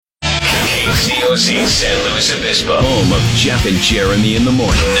KCOZ San Luis Obispo, home of Jeff and Jeremy in the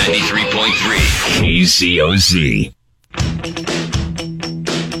morning. 93.3 KCOZ.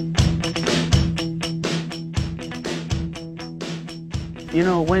 You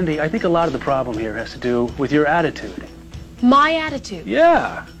know, Wendy, I think a lot of the problem here has to do with your attitude. My attitude?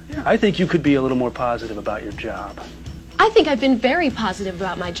 Yeah. I think you could be a little more positive about your job. I think I've been very positive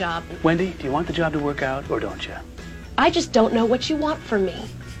about my job. Wendy, do you want the job to work out or don't you? I just don't know what you want from me.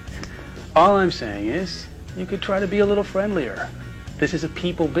 All I'm saying is you could try to be a little friendlier. This is a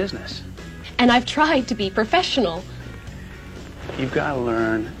people business. And I've tried to be professional. You've got to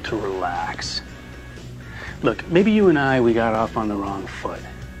learn to relax. Look, maybe you and we got off on the wrong foot.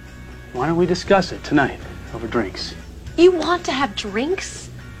 Why don't we discuss it tonight over drinks? You want to have drinks?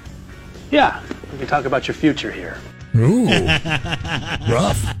 Yeah, we can talk about your future here. Ooh,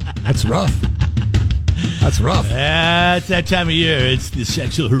 rough. That's rough. That's rough. It's that time of year. It's the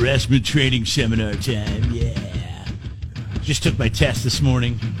sexual harassment training seminar time. Yeah. Just took my test this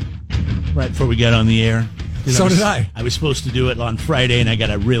morning, right before we got on the air. So did I. I was supposed to do it on Friday, and I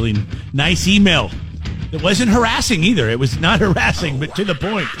got a really nice email. It wasn't harassing either. It was not harassing, but to the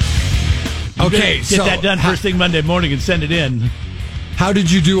point. Okay, get that done first thing Monday morning and send it in. How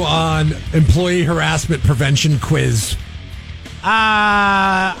did you do on employee harassment prevention quiz?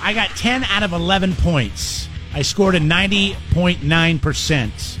 I got 10 out of 11 points. I scored a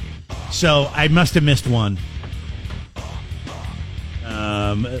 90.9%. So I must have missed one.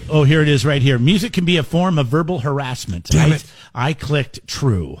 Here it is right here. Music can be a form of verbal harassment. Damn it. I clicked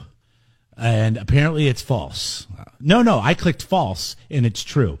true. And apparently it's false. No, I clicked false, and it's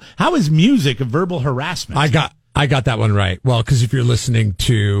true. How is music a verbal harassment? I got that one right. Well, because if you're listening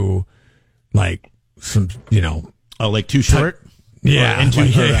to, like, some, like Too Short? Yeah,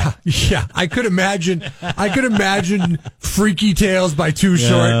 yeah. I could imagine Freaky Tales by Too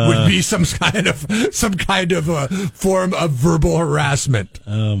Short would be some kind of a form of verbal harassment.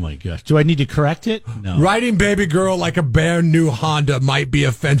 Oh my gosh. Do I need to correct it? No. Riding Baby Girl like a brand new Honda might be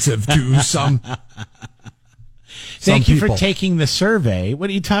offensive to some. Thank you people. for taking the survey.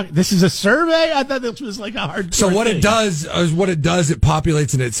 What are you talking? This is a survey? I thought this was like a hard. So what it does, it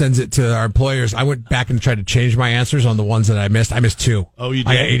populates and it sends it to our employers. I went back and tried to change my answers on the ones that I missed. I missed 2. Oh, you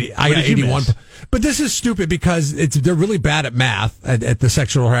did? I got 81. But this is stupid because they're really bad at math at the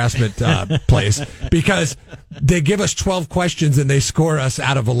sexual harassment place, because they give us 12 questions and they score us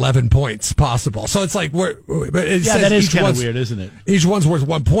out of 11 points possible. So it's like that is kind of weird, isn't it? Each one's worth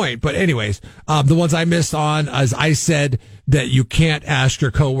 1 point. But anyways, the ones I missed on, as I said that you can't ask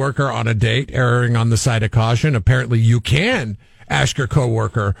your coworker on a date, erring on the side of caution. Apparently, you can ask your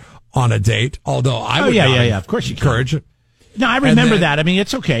coworker on a date, although I would of course you encourage it. No, I remember that. I mean,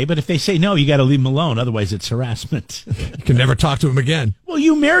 it's okay, but if they say no, you got to leave them alone. Otherwise, it's harassment. You can never talk to them again. Well,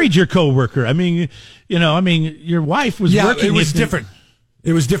 you married your coworker. I mean, your wife was working. It was different.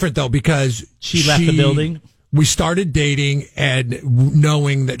 It was different though, because she left the building. We started dating and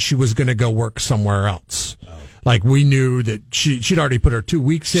knowing that she was going to go work somewhere else. Oh. Like, we knew that she'd already put her 2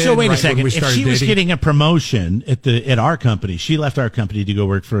 weeks in. So wait a second. If she was getting a promotion at our company, she left our company to go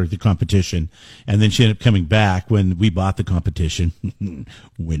work for the competition, and then she ended up coming back when we bought the competition,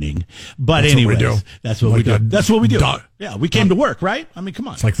 winning. But anyways, that's what we do. That's what we do. Yeah, we came to work, right? I mean, come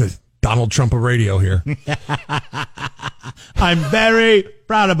on. It's like the Donald Trump of radio here. I'm very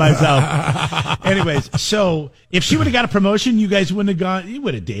proud of myself. Anyways, so if she would have got a promotion, you guys wouldn't have gone. You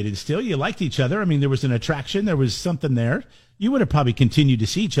would have dated still. You liked each other. I mean, there was an attraction. There was something there. You would have probably continued to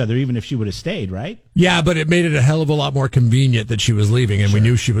see each other even if she would have stayed, right? Yeah, but it made it a hell of a lot more convenient that she was leaving, and we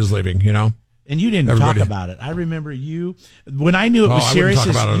knew she was leaving, And you didn't talk about it. I remember you, when I knew it was serious, I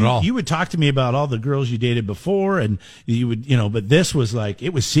wouldn't talk about it at all. You would talk to me about all the girls you dated before, and you would, but this was like,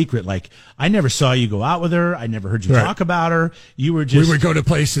 it was secret. Like, I never saw you go out with her. I never heard you talk about her. You were just. We would go to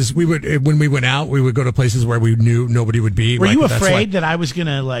places, when we went out, we would go to places where we knew nobody would be. Were you afraid that I was going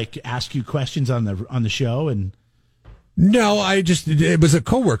to, ask you questions on the show? And no, it was a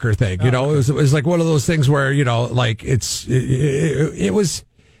coworker thing, It was like one of those things where,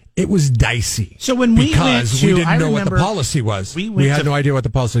 it was dicey. So when we didn't know what the policy was. We had no idea what the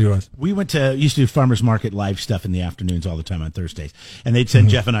policy was. We used to do farmers market live stuff in the afternoons all the time on Thursdays. And they'd send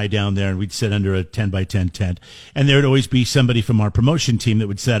Jeff and I down there, and we'd sit under a 10 by 10 tent. And there would always be somebody from our promotion team that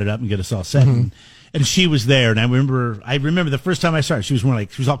would set it up and get us all set. And she was there. And I remember the first time I saw her, she was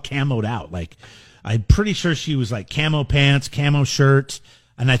all camoed out. Like, I'm pretty sure she was like camo pants, camo shirts.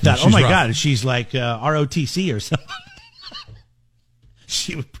 And I thought, oh my God, she's like ROTC or something.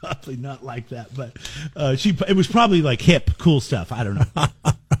 she would probably not like that, but it was probably like hip, cool stuff. I don't know.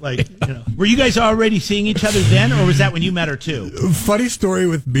 Like, were you guys already seeing each other then, or was that when you met her too? Funny story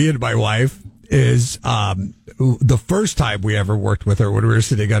with me and my wife is the first time we ever worked with her when we were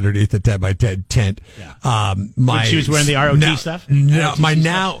sitting underneath the 10x10 tent. Yeah. When she was wearing the ROT stuff? No,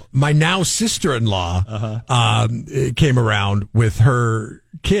 ROTC my now sister-in-law came around with her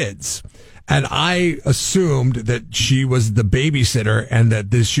kids. And I assumed that she was the babysitter and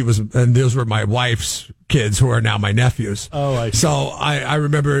that those were my wife's kids who are now my nephews. Oh, I see. So I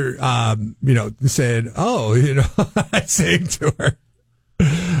remember, saying, saying to her,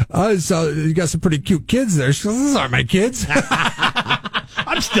 so you got some pretty cute kids there. She goes, those aren't my kids.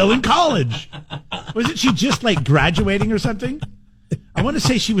 I'm still in college. Wasn't she just like graduating or something? I want to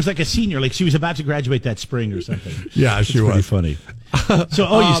say she was like a senior, like she was about to graduate that spring or something. Yeah, she was. Pretty funny.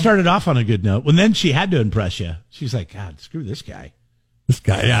 So, you started off on a good note. Well, then she had to impress you. She's like, God, screw this guy. This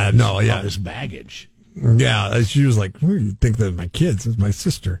guy, yeah, no, yeah. All this baggage. Yeah, she was like, you think they're my kids? It's my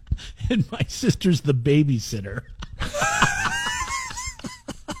sister. And my sister's the babysitter.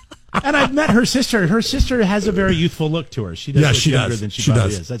 And I've met her sister. Her sister has a very youthful look to her. She does look younger than she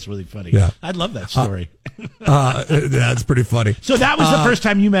probably is. That's really funny. Yeah. I'd love that story. That's pretty funny. So that was the first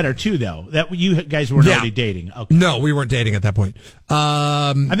time you met her too, though. That you guys weren't already dating. Okay. No, we weren't dating at that point.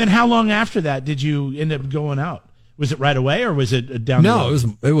 And then how long after that did you end up going out? Was it right away or was it down the road?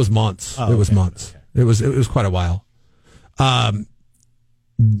 No, it was months. Oh, it was months. Okay. It was quite a while. Another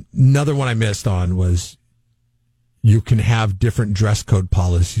one I missed on was you can have different dress code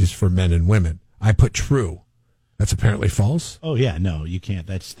policies for men and women. I put true. That's apparently false. Oh yeah, no, you can't.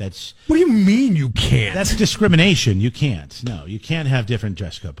 That's. What do you mean you can't? That's discrimination. You can't. No, you can't have different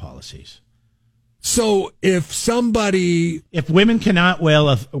dress code policies. So if women cannot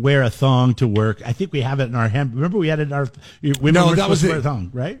wear a thong to work, I think we have it in our hand. Remember we had it in our women. No, that was wear a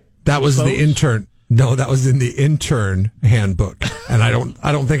thong, right? That was the intern. No, that was in the intern handbook, and I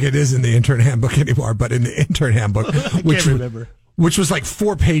don't think it is in the intern handbook anymore. But in the intern handbook, which was like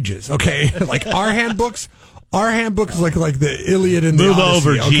 4 pages. Okay, like our handbook is like the Iliad and the Move Odyssey,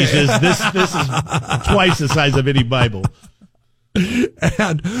 over, okay? Jesus. This is twice the size of any Bible.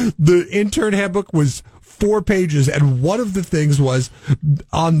 And the intern handbook was 4 pages, and one of the things was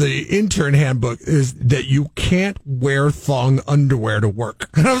on the intern handbook is that you can't wear thong underwear to work.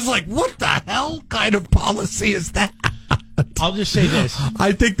 And I was like, what the hell kind of policy is that? I'll just say this.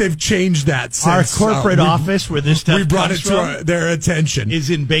 I think they've changed that since our corporate office where this stuff we brought it to their attention is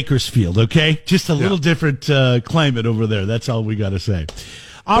in Bakersfield, okay? Just a little different climate over there. That's all we got to say.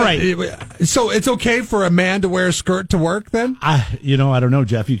 All right. So it's okay for a man to wear a skirt to work then? I don't know,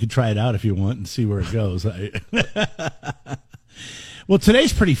 Jeff. You could try it out if you want and see where it goes. Well,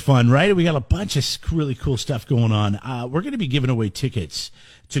 today's pretty fun, right? We got a bunch of really cool stuff going on. We're going to be giving away tickets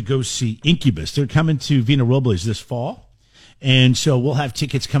to go see Incubus. They're coming to Vina Robles this fall. And so we'll have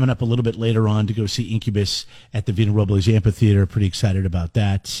tickets coming up a little bit later on to go see Incubus at the Vina Robles Amphitheater. Pretty excited about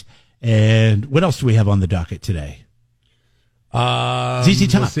that. And what else do we have on the docket today? ZZ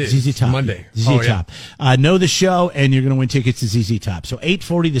Top. ZZ Top. Monday. ZZ Top. Yeah. Know the show, and you're going to win tickets to ZZ Top. So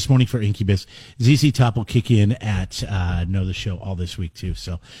 8:40 this morning for Incubus. ZZ Top will kick in at Know the Show all this week, too.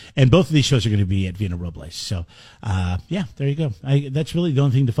 So, and both of these shows are going to be at Vina Robles. So, there you go. That's really the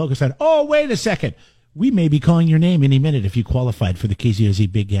only thing to focus on. Oh, wait a second. We may be calling your name any minute if you qualified for the KZOZ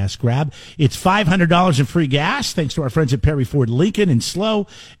Big Gas Grab. It's $500 in free gas, thanks to our friends at Perry Ford Lincoln and Slow.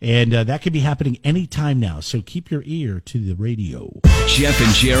 And that could be happening anytime now. So keep your ear to the radio. Jeff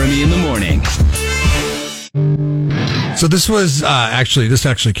and Jeremy in the morning. So this was this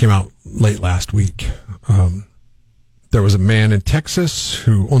actually came out late last week. There was a man in Texas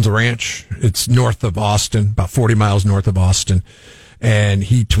who owns a ranch. It's north of Austin, about 40 miles north of Austin. And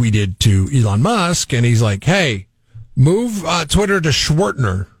he tweeted to Elon Musk, and he's like, hey, move Twitter to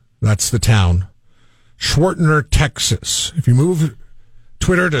Schwartner. That's the town. Schwartner, Texas. If you move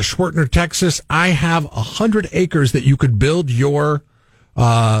Twitter to Schwartner, Texas, I have 100 acres that you could build your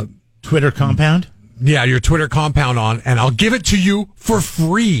Twitter compound? Yeah, your Twitter compound on, and I'll give it to you for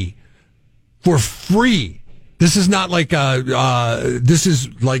free. For free. This is not like, this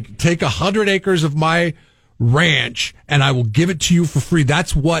is like take 100 acres of my ranch and I will give it to you for free.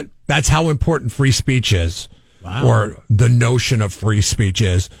 That's how important free speech is. Wow. Or the notion of free speech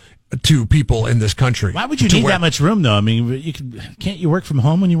is to people in this country. Why would you need that much room though? I mean, can't you work from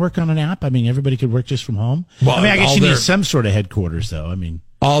home when you work on an app? I mean, everybody could work just from home. Well, I guess you need some sort of headquarters though. I mean,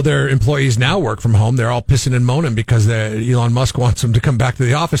 all their employees now work from home. They're all pissing and moaning because Elon Musk wants them to come back to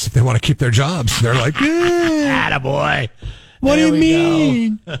the office if they want to keep their jobs. They're like, attaboy. What do There you we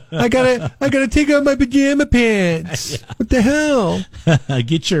mean? I gotta take off my pajama pants. What the hell?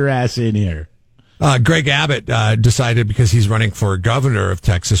 Get your ass in here. Greg Abbott decided, because he's running for governor of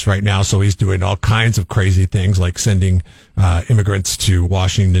Texas right now, so he's doing all kinds of crazy things like sending immigrants to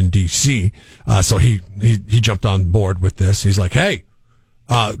Washington, D.C. So he jumped on board with this. He's like, hey,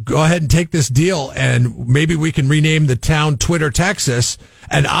 go ahead and take this deal, and maybe we can rename the town Twitter, Texas,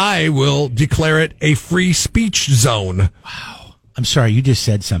 and I will declare it a free speech zone. Wow. I'm sorry, you just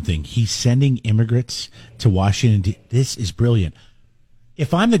said something. He's sending immigrants to Washington. This is brilliant.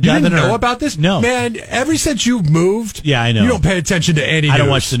 If I'm the You governor, didn't know about this? No, man. Ever since you've moved, yeah, I know. You don't pay attention to any. I don't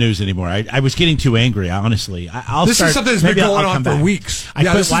news. watch the news anymore. I was getting too angry. Honestly, This is something that's been going on for weeks. I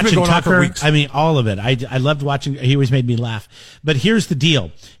quit This has been watching going on Tucker. for weeks. I mean, all of it. I loved watching. He always made me laugh. But here's the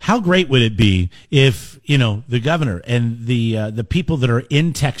deal: how great would it be if the governor and the people that are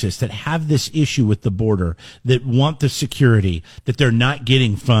in Texas that have this issue with the border, that want the security that they're not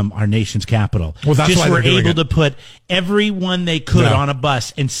getting from our nation's capital, Well, that's just why were they're doing able it. to put everyone they could Yeah. on a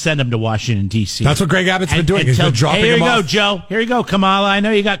bus and send them to Washington, D.C. That's what Greg Abbott's been doing. He's been dropping Here you them go, off. Joe. Here you go, Kamala. I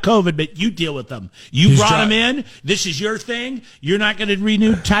know you got COVID, but you deal with them. You He's brought them in. This is your thing. You're not going to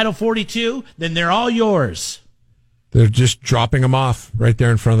renew Title 42. Then they're all yours. They're just dropping them off right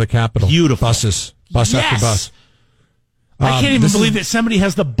there in front of the Capitol. Beautiful. Bus Yes. after bus. I can't even this believe that somebody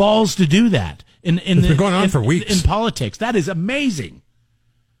has the balls to do that. It's been going on for weeks. in politics. That is amazing.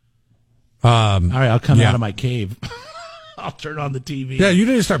 All right, I'll come yeah. out of my cave. I'll turn on the TV. Yeah, you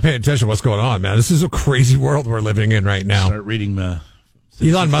need to start paying attention to what's going on, man. This is a crazy world we're living in right now. Start reading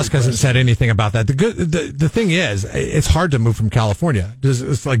Elon Musk hasn't said anything about that. The thing is, it's hard to move from California.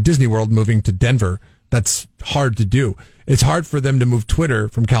 It's like Disney World moving to Denver. That's hard to do. It's hard for them to move Twitter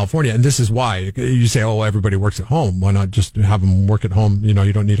from California, and this is why. You say, oh, everybody works at home. Why not just have them work at home? You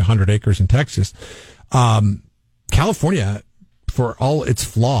don't need 100 acres in Texas. California, for all its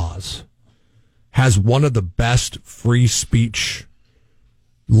flaws, has one of the best free speech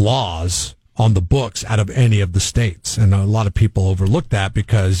laws on the books out of any of the states. And a lot of people overlook that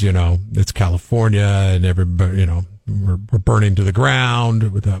because, it's California and everybody, we're burning to the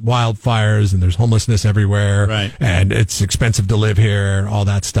ground with the wildfires and there's homelessness everywhere. Right. And it's expensive to live here, all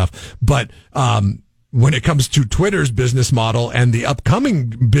that stuff. But, when it comes to Twitter's business model and the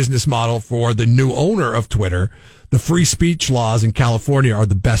upcoming business model for the new owner of Twitter, the free speech laws in California are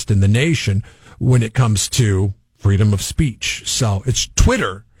the best in the nation when it comes to freedom of speech. So it's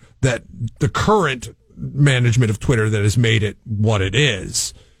Twitter, that the current management of Twitter, that has made it what it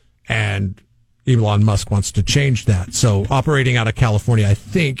is. And Elon Musk wants to change that. So operating out of California, I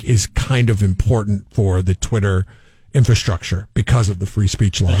think, is kind of important for the Twitter infrastructure because of the free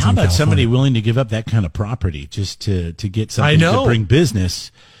speech laws. But how in about somebody California. willing to give up that kind of property just to get something I know. to bring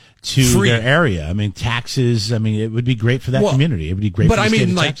business to Free. their area? I mean, taxes. I mean, it would be great for that community. It would be great but for the I state mean,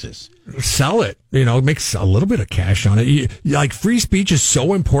 of like, Texas. Sell it. It makes a little bit of cash on it. Like, free speech is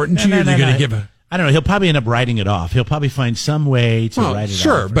so important to you. You're going to give a... I don't know. He'll probably end up writing it off. He'll probably find some way to write it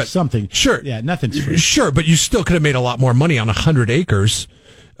sure, off. Or but something. Sure. Yeah, nothing's free. Sure, but you still could have made a lot more money on 100 acres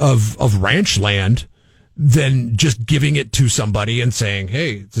of ranch land than just giving it to somebody and saying,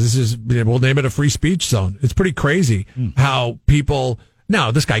 hey, we'll name it a free speech zone. It's pretty crazy how people...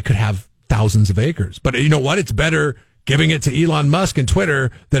 Now, this guy could have thousands of acres, but you know what? It's better giving it to Elon Musk and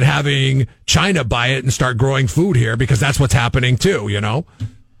Twitter than having China buy it and start growing food here, because that's what's happening too,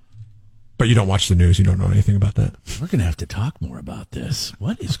 But you don't watch the news. You don't know anything about that. We're going to have to talk more about this.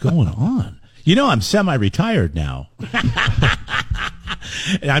 What is going on? I'm semi-retired now.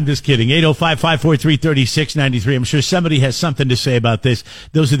 I'm just kidding. 805-543-3693. I'm sure somebody has something to say about this.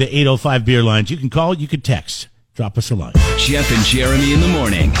 Those are the 805 beer lines. You can call, you can text. Drop us a line. Jeff and Jeremy in the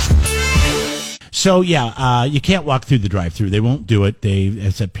morning. So, you can't walk through the drive-thru. They won't do it.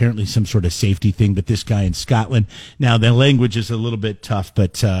 It's apparently some sort of safety thing. But this guy in Scotland, now the language is a little bit tough,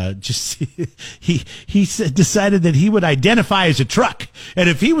 but he decided that he would identify as a truck. And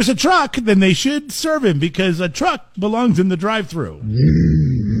if he was a truck, then they should serve him, because a truck belongs in the drive-thru.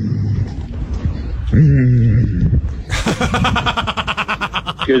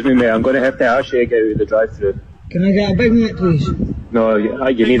 Excuse me, mate. I'm going to have to ask you to get out of the drive-thru. Can I get a Big Mac, please? No,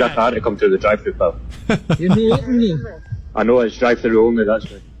 you need a car to come through the drive-thru, pal. You're not open though. I know it's drive-thru only, that's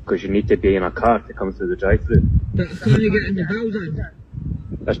because you need to be in a car to come through the drive-thru. But I can't get in the building.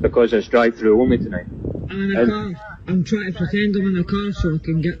 That's because it's drive-thru only tonight. I'm in a car. I'm trying to pretend I'm in a car so I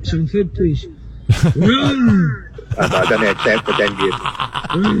can get some food, please. Run! I didn't accept the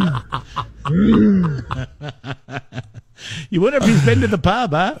you. You wonder if he's been to the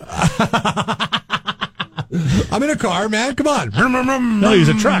pub, huh? I'm in a car, man. Come on. No, he was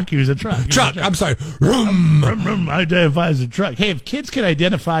a truck. Truck. I'm sorry. I identify as a truck. Hey, if kids can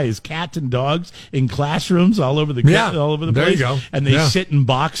identify as cats and dogs in classrooms all over the place, there you go. and they sit in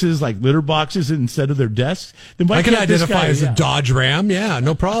boxes like litter boxes instead of their desks, then why I can can't this identify guy, as a Dodge Ram. Yeah,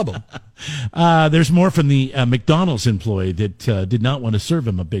 no problem. There's more from the McDonald's employee that did not want to serve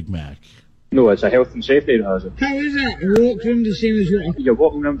him a Big Mac. No, it's a health and safety hazard. How is that? A walk room the same as what? You're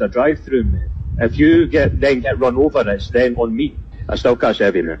walking around a drive-through, mate. If you get run over, it's then on me. I still can't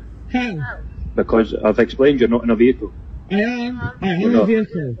serve you, mate. How? Because I've explained you're not in a vehicle. I am a not.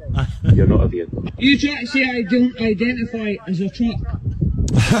 vehicle. You're not a vehicle. You try to say I don't identify as a truck.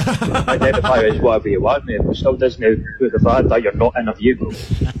 Identify as whatever you want, mate, but still doesn't put the fact that you're not in a vehicle.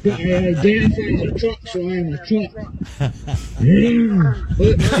 But I identify as a truck, so I am a truck.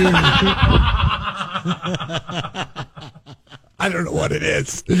 I don't know what it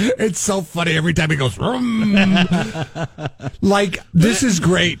is. It's so funny every time he goes, like, this is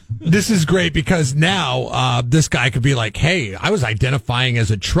great. This is great because now this guy could be like, hey, I was identifying as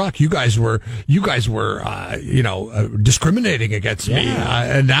a truck. You guys were discriminating against me.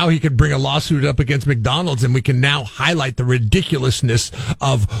 And now he could bring a lawsuit up against McDonald's, and we can now highlight the ridiculousness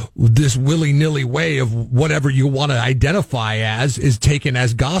of this willy-nilly way of whatever you want to identify as is taken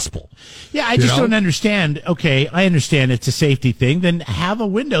as gospel. Yeah, I just don't understand. Okay, I understand it's a safety thing. Then have a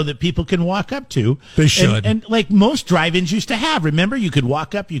window that people can walk up to. They should. And like most drive-ins used to have. Remember, you could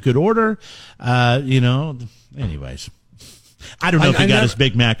walk up, you could order, anyways. I don't know if he got his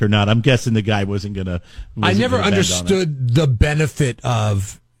Big Mac or not. I'm guessing the guy wasn't going to. I never understood the benefit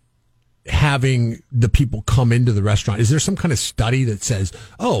of having the people come into the restaurant. Is there some kind of study that says,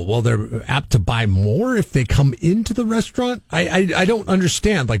 oh, well, they're apt to buy more if they come into the restaurant? I don't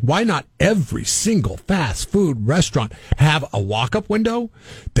understand. Like, why not every single fast food restaurant have a walk-up window?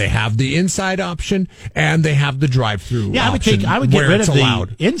 They have the inside option, and they have the drive-through option. I would get rid of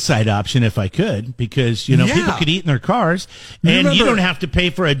allowed. the inside option if I could, because, people could eat in their cars, and you don't have to pay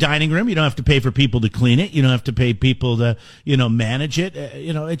for a dining room. You don't have to pay for people to clean it. You don't have to pay people to, manage it.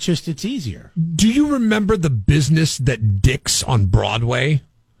 It's easier. Do you remember the business that Dick's on Broadway?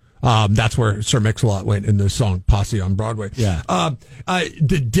 That's where Sir Mix-a-Lot went in the song Posse on Broadway. Yeah.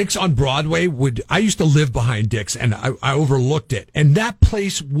 The Dick's on Broadway I used to live behind Dick's, and I overlooked it. And that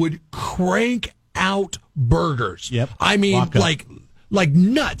place would crank out burgers. Yep. I mean, like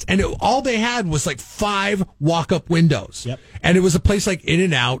nuts. And all they had was like 5 walk-up windows. Yep. And it was a place like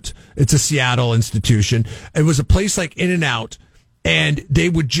In-N-Out. It's a Seattle institution. It was a place like In-N-Out. And they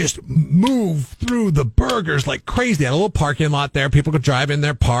would just move through the burgers like crazy. They had a little parking lot there. People could drive in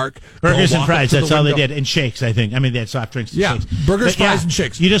there, park. Burgers and fries, that's all they did. And shakes, I think. I mean, they had soft drinks and shakes. Burgers, fries, and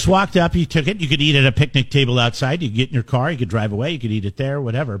shakes. You just walked up, you took it. You could eat at a picnic table outside. You could get in your car. You could drive away. You could eat it there,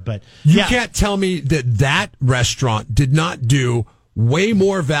 whatever. But you can't tell me that restaurant did not do way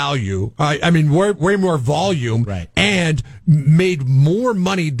more value. Way more volume. Right. And made more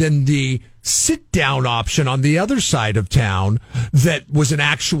money than the sit-down option on the other side of town that was an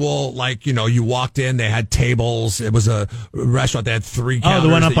actual, you walked in, they had tables. It was a restaurant that had 3 counters. Oh,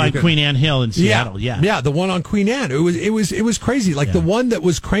 the one up on Queen Anne Hill in Seattle, yeah. Yeah, the one on Queen Anne. It was crazy. Like the one that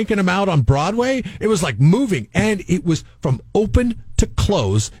was cranking them out on Broadway, it was like moving, and it was from open to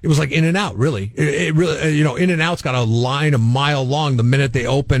close. It was like In-N-Out, really. It really, In-N-Out's got a line a mile long the minute they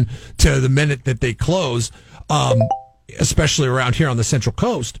open to the minute that they close, especially around here on the Central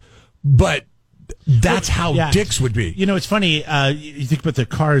Coast. But that's how Dick's would be. It's funny. You think about the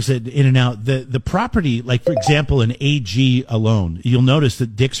cars at In-N-Out, the property, like, for example, in AG alone, you'll notice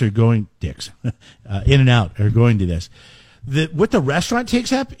that In-N-Out are going to this. What the restaurant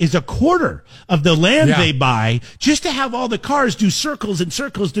takes up is a quarter of the land they buy just to have all the cars do circles and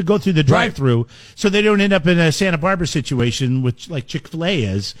circles to go through the drive-through, so they don't end up in a Santa Barbara situation, which like Chick-fil-A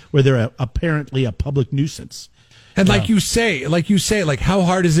is, where they're apparently a public nuisance. And like you say, how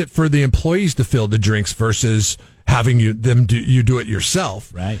hard is it for the employees to fill the drinks versus having you do it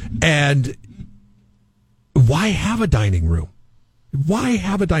yourself? Right. And why have a dining room?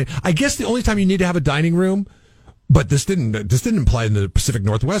 I guess the only time you need to have a dining room, but this didn't apply in the Pacific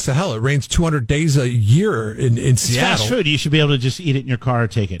Northwest. Hell, it rains 200 days a year in Seattle. It's fast food. You should be able to just eat it in your car or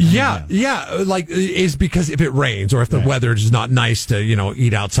take it. Yeah. Is because if it rains or if the weather is not nice to,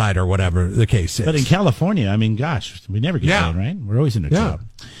 eat outside or whatever the case is. But in California, I mean, gosh, we never get rain, right? We're always in a drought.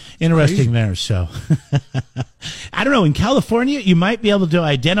 Interesting there. So, I don't know. In California, you might be able to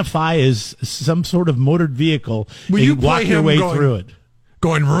identify as some sort of motored vehicle and you walk your way through it.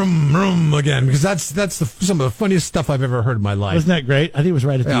 Going room, room again, because that's some of the funniest stuff I've ever heard in my life. Wasn't that great? I think it was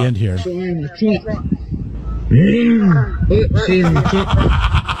right at the end here. So I'm a truck.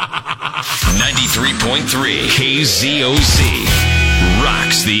 93.3 KZOZ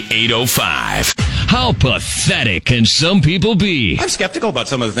rocks the 805. How pathetic can some people be? I'm skeptical about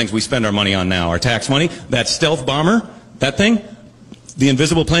some of the things we spend our money on now. Our tax money, that stealth bomber, that thing, the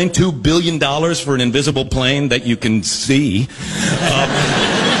invisible plane, $2 billion for an invisible plane that you can see.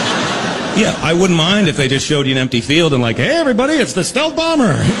 Yeah, I wouldn't mind if they just showed you an empty field and like, hey, everybody, it's the stealth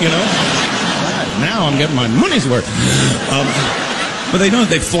bomber, you know? Now I'm getting my money's worth. But they don't.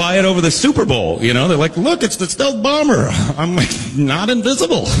 They fly it over the Super Bowl, you know? They're like, look, it's the stealth bomber. I'm like, not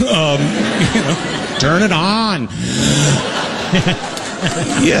invisible. You know, turn it on.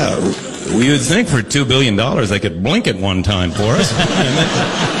 Yeah, we would think for $2 billion they could blink it one time for us.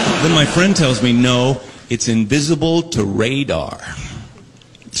 And then my friend tells me, no, it's invisible to radar.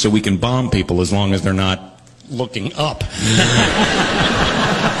 So we can bomb people as long as they're not looking up.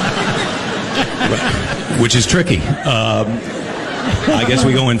 Which is tricky. I guess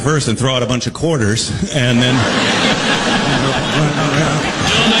we go in first and throw out a bunch of quarters, and then...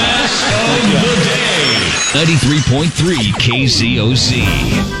 Dumbass of the day. 93.3 KZOZ.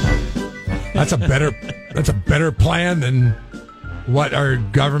 That's a better plan than what our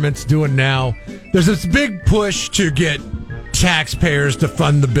government's doing now. There's this big push to get taxpayers to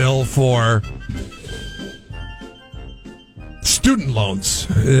fund the bill for student loans.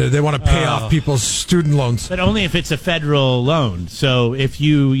 They want to pay off people's student loans. But only if it's a federal loan. So if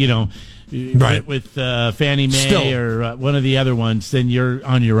you right. with Fannie Mae Still. or one of the other ones, then you're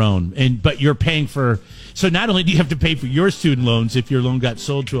on your own. But you're paying for... So not only do you have to pay for your student loans if your loan got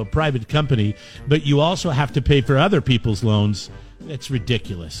sold to a private company, but you also have to pay for other people's loans. That's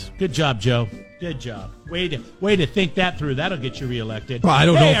ridiculous. Good job, Joe. Good job. Way to think that through. That'll get you reelected. Well, I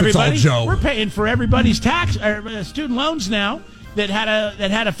don't know if it's all Joe. We're paying for everybody's tax or student loans now that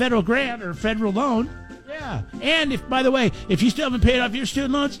had a federal grant or federal loan. Yeah. And if, by the way, if you still haven't paid off your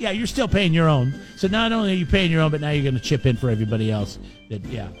student loans, yeah, you're still paying your own. So not only are you paying your own, but now you're going to chip in for everybody else.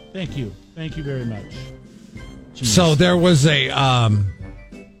 Yeah. Thank you. Thank you very much. Jeez. So there was a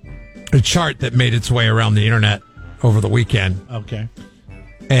chart that made its way around the internet over the weekend. Okay.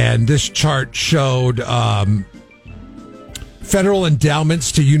 And this chart showed federal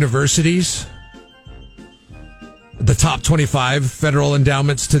endowments to universities. The top 25 federal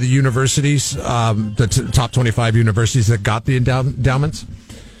endowments to the universities, top 25 universities that got the endowments,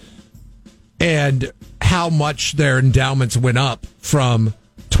 and how much their endowments went up from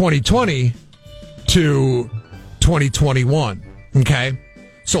 2020 to 2021. Okay.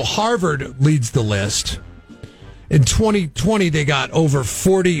 So Harvard leads the list. In 2020, they got over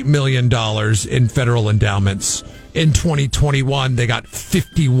 $40 million in federal endowments. In 2021, they got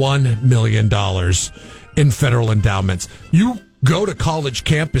 $51 million in federal endowments. You go to college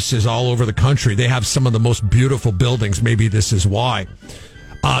campuses all over the country. They have some of the most beautiful buildings. Maybe this is why.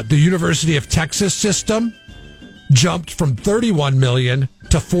 The University of Texas system jumped from 31 million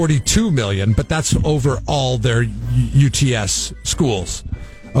to 42 million, but that's over all their UTS schools.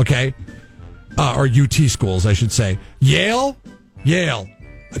 Okay. Or UT schools, I should say. Yale.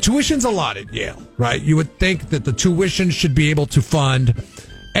 Tuition's a lot at Yale, right? You would think that the tuition should be able to fund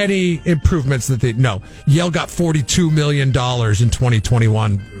any improvements that they... No. Yale got $42 million in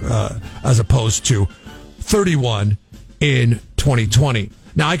 2021 as opposed to 31 in 2020.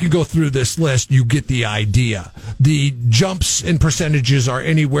 Now, I could go through this list. You get the idea. The jumps in percentages are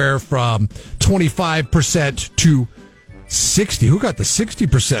anywhere from 25% to 60. Who got the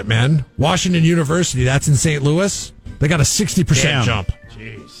 60%, man? Washington University. That's in St. Louis. They got a 60% jump.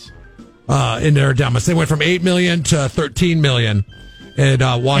 Jeez. In their endowments. They went from 8 million to 13 million at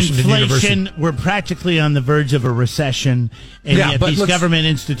Washington University. We're practically on the verge of a recession, and yet these government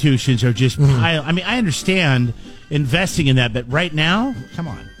institutions are just I mean, I understand investing in that, but right now, come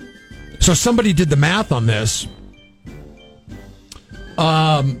on. So somebody did the math on this.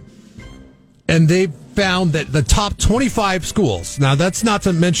 And they found that the top 25 schools, now that's not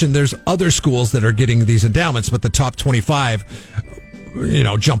to mention there's other schools that are getting these endowments, but the top 25,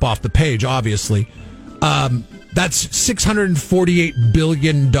 jump off the page, obviously. That's $648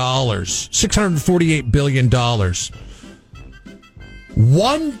 billion. $648 billion.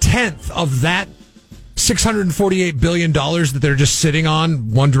 1/10 of that $648 billion that they're just sitting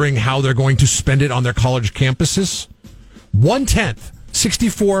on, wondering how they're going to spend it on their college campuses. 1/10,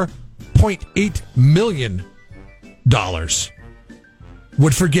 $64.8 million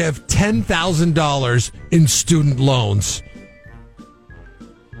would forgive $10,000 in student loans.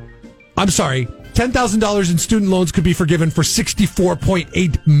 I'm sorry, $10,000 in student loans could be forgiven for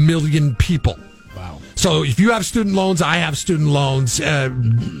 64.8 million people. Wow. So if you have student loans, I have student loans,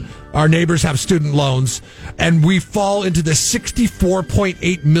 our neighbors have student loans, and we fall into the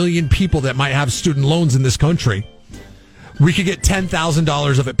 64.8 million people that might have student loans in this country. We could get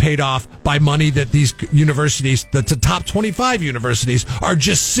 $10,000 of it paid off by money that these universities, the top 25 universities, are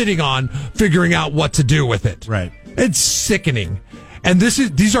just sitting on, figuring out what to do with it. Right. It's sickening. And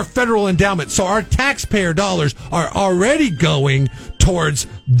these are federal endowments. So our taxpayer dollars are already going towards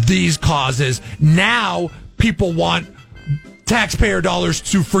these causes. Now people want taxpayer dollars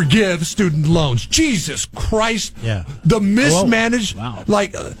to forgive student loans. Jesus Christ. Yeah. The mismanaged, Wow.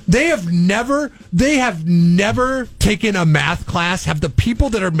 like they have never taken a math class. Have the people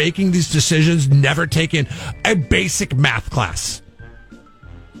that are making these decisions never taken a basic math class?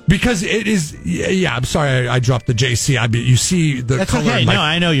 Because it is, yeah. I'm sorry, I dropped the JC. You see the That's color. okay. In my, No,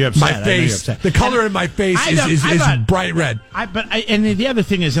 I know you're upset. My I know you're face, upset. the color in my face is bright red. And the other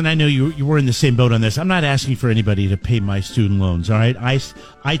thing is, and I know you were in the same boat on this. I'm not asking for anybody to pay my student loans. All right,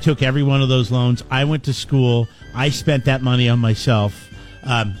 I took every one of those loans. I went to school. I spent that money on myself.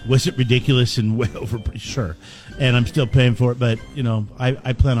 Was it ridiculous and way over? Pretty sure. And I'm still paying for it, but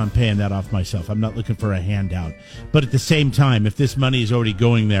I plan on paying that off myself. I'm not looking for a handout. But at the same time, if this money is already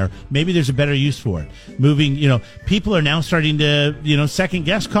going there, maybe there's a better use for it. Moving, people are now starting to second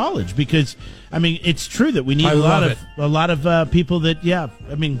guess college because it's true that we need a lot of people that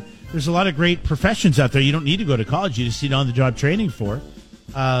there's a lot of great professions out there. You don't need to go to college; you just need on the job training for.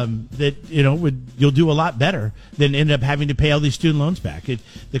 You'll do a lot better than end up having to pay all these student loans back.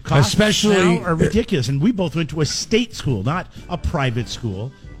 The costs now are ridiculous. And we both went to a state school, not a private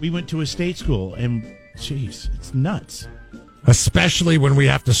school. We went to a state school, and geez, it's nuts. Especially when we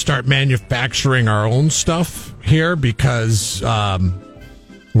have to start manufacturing our own stuff here, because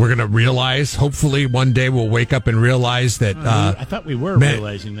we're going to realize, hopefully one day we'll wake up and realize that I thought we were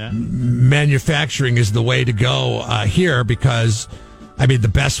realizing that manufacturing is the way to go here, because the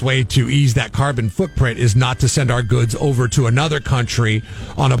best way to ease that carbon footprint is not to send our goods over to another country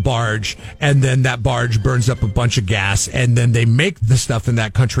on a barge, and then that barge burns up a bunch of gas, and then they make the stuff in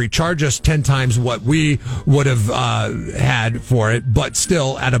that country, charge us 10 times what we would have had for it, but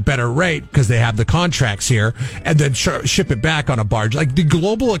still at a better rate because they have the contracts here, and then ship it back on a barge. Like, the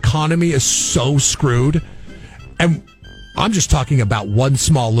global economy is so screwed, and I'm just talking about one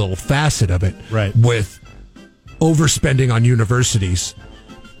small little facet of it, right? With overspending on universities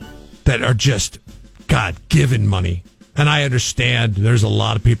that are just God-given money. And I understand there's a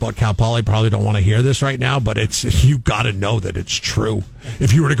lot of people at Cal Poly probably don't want to hear this right now, but you got to know that it's true.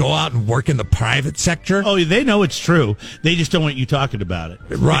 If you were to go out and work in the private sector, they know it's true. They just don't want you talking about it.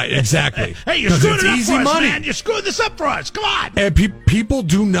 Right? Exactly. Hey, you're screwing it up easy for us, money. Man. You're screwing this up for us. Come on. And people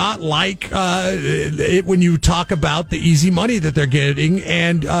do not like it when you talk about the easy money that they're getting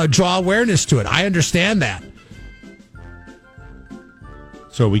and draw awareness to it. I understand that.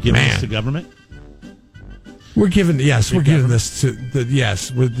 So are we giving this to government? We're giving this to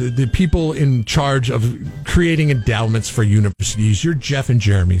the people in charge of creating endowments for universities. You're Jeff and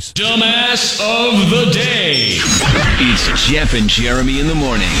Jeremy's Dumbass of the Day. It's Jeff and Jeremy in the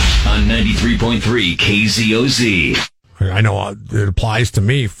morning on 93.3 KZOZ. I know it applies to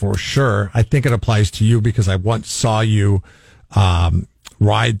me for sure. I think it applies to you because I once saw you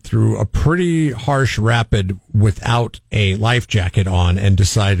ride through a pretty harsh rapid without a life jacket on, and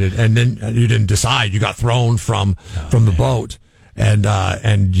then you didn't decide. You got thrown from the boat, and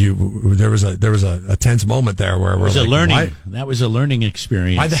there was a tense moment there where we're like, that was a learning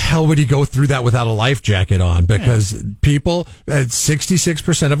experience. Why the hell would he go through that without a life jacket on? Because people,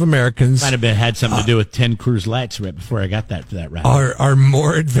 66% of Americans might have had something to do with 10 Cruise Lights right before I got that for that ride. Are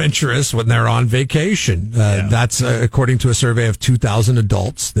more adventurous when they're on vacation. That's according to a survey of 2,000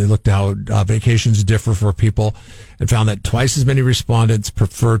 adults. They looked at how vacations differ for people and found that twice as many respondents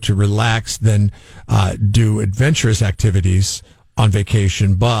prefer to relax than do adventurous activities on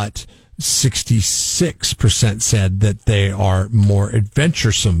vacation, but 66% said that they are more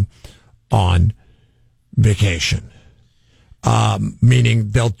adventuresome on vacation, meaning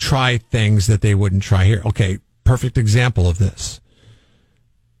they'll try things that they wouldn't try here. Okay, perfect example of this.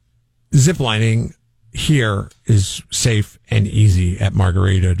 Ziplining here is safe and easy at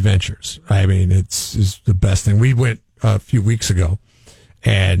Margarita Adventures. It's the best thing. We went a few weeks ago,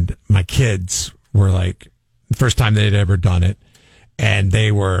 and my kids were like, the first time they'd ever done it, and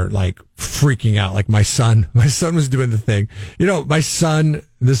they were like freaking out. Like my son was doing the thing. My son,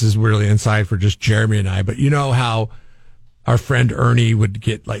 this is really inside for just Jeremy and I, but you know how our friend Ernie would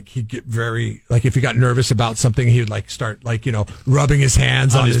he'd get very, if he got nervous about something, he would start rubbing his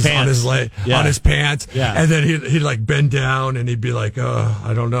hands on his pants. Yeah. And then he'd bend down and he'd be like, oh,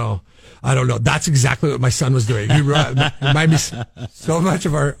 I don't know. I don't know. That's exactly what my son was doing. He reminded me so much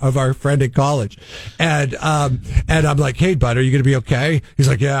of our friend in college. And I'm like, hey, bud, are you going to be okay? He's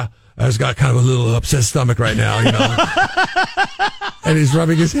like, yeah, I just got kind of a little upset stomach right now, you know. And he's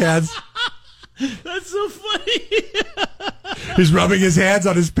rubbing his hands. That's so funny. He's rubbing his hands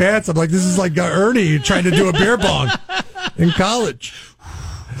on his pants. I'm like, this is like Ernie trying to do a beer bong in college.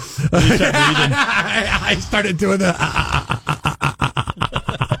 I started doing that.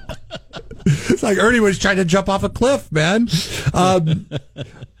 It's like Ernie was trying to jump off a cliff, man. He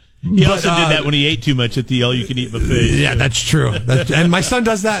also did that when he ate too much at the all-you-can-eat buffet. Yeah, that's true. And my son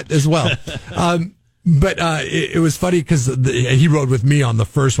does that as well. But it was funny because he rode with me on the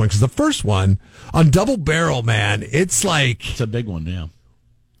first one. Because the first one, on Double Barrel, man, it's like... It's a big one, yeah.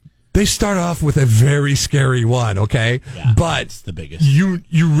 They start off with a very scary one, okay? Yeah, but it's the biggest.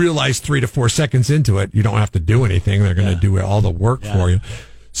 You realize 3 to 4 seconds into it, you don't have to do anything. They're going to do all the work for you.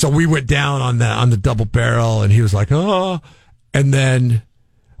 So we went down on the Double Barrel, and he was like, oh. And then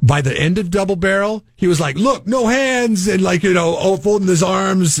by the end of Double Barrel, he was like, look, no hands, and like, you know, folding his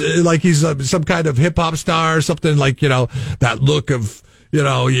arms like he's some kind of hip-hop star or something, like, you know, that look of, you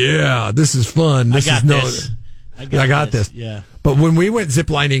know, yeah, this is fun. I got this. Yeah. But when we went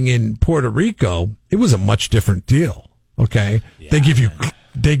ziplining in Puerto Rico, it was a much different deal. Okay. Yeah. They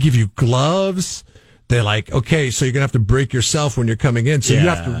give you gloves. They're like, okay, so you're going to have to break yourself when you're coming in. So you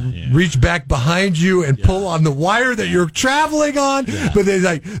have to reach back behind you and pull on the wire that you're traveling on. Yeah. But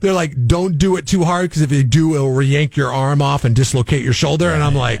they're like, don't do it too hard, because if you do, it'll yank your arm off and dislocate your shoulder. And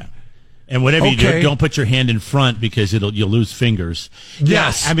I'm like, and whatever you do, don't put your hand in front, because you'll lose fingers.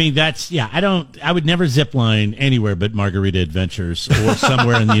 Yes. I mean, I would never zip line anywhere but Margarita Adventures or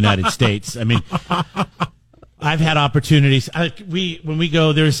somewhere in the United States. I mean, I've had opportunities. When we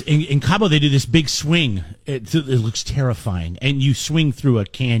go, in Cabo, they do this big swing. It looks terrifying, and you swing through a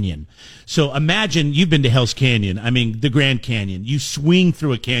canyon. So imagine, you've been to Hell's Canyon. I mean, the Grand Canyon. You swing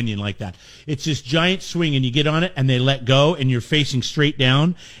through a canyon like that. It's this giant swing, and you get on it, and they let go, and you're facing straight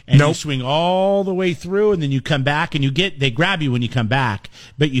down, and you swing all the way through, and then you come back, and they grab you when you come back,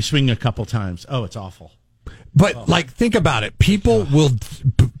 but you swing a couple times. Oh, it's awful. But think about it. People's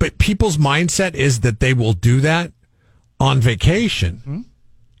mindset is that they will do that on vacation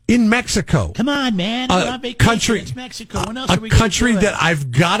in Mexico. Come on, man. A country, it's Mexico. When else are we country that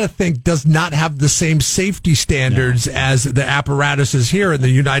I've got to think does not have the same safety standards as the apparatuses here in the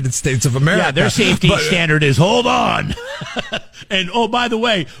United States of America. Yeah, their safety standard is hold on. And, oh, by the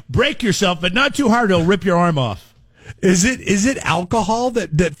way, break yourself, but not too hard. It'll rip your arm off. Is it alcohol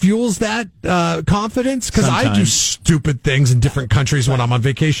that fuels that confidence? Because I do stupid things in different countries when I'm on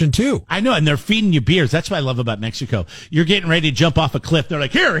vacation too. I know, and they're feeding you beers. That's what I love about Mexico. You're getting ready to jump off a cliff. They're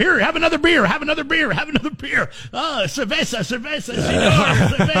like, here, have another beer, have another beer, have another beer. Oh, cerveza, señor,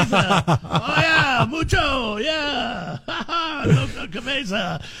 cerveza. Oh yeah, mucho, yeah. Loca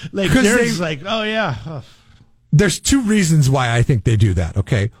cabeza. Like there's like, oh yeah. Oh. There's 2 reasons why I think they do that.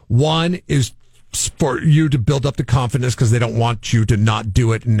 Okay, one is for you to build up the confidence, because they don't want you to not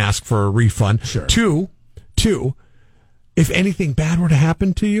do it and ask for a refund. Sure. Two, if anything bad were to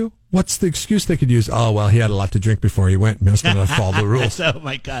happen to you, what's the excuse they could use? Oh, well, he had a lot to drink before he went. He was going to follow the rules. Oh,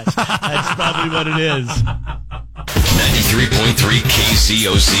 my gosh. That's probably what it is. 93.3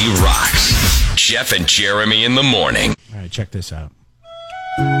 KCOC rocks. Jeff and Jeremy in the morning. All right, check this out.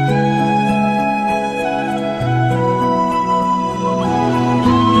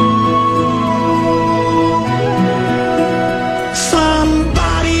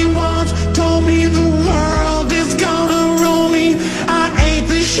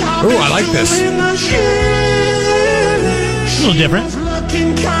 Oh, I like this. A little different.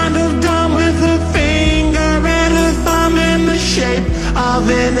 Looking kind of dumb with her finger and her thumb in the shape of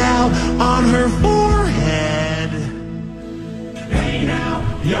an L on her forehead. Hey now,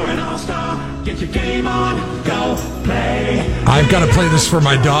 you're an all-star. Get your game on, go play. I've got to play this for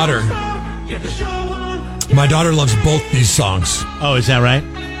my daughter. My daughter loves both these songs. Oh, is that right?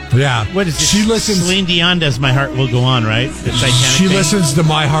 Yeah. What is this? She listens. Celine Dion does My Heart Will Go On, right? She listens to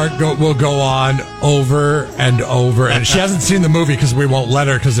My Heart Will Go On over and over. And she hasn't seen the movie because we won't let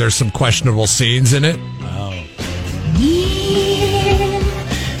her, because there's some questionable scenes in it. Oh.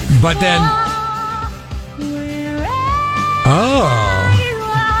 But then. Oh.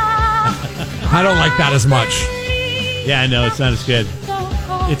 I don't like that as much. Yeah, I know. It's not as good.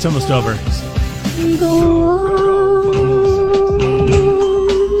 It's almost over.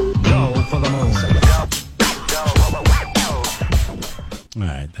 All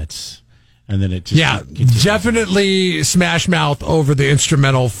right, And then it just definitely Smash Mouth over the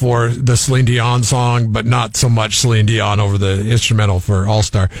instrumental for the Celine Dion song, but not so much Celine Dion over the instrumental for All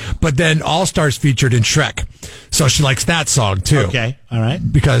Star. But then All Star's featured in Shrek, so she likes that song too. Okay, all right.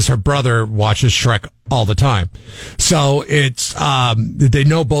 Because her brother watches Shrek all the time, so it's they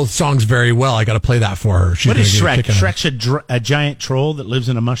know both songs very well. I got to play that for her. What is Shrek? Shrek's a giant troll that lives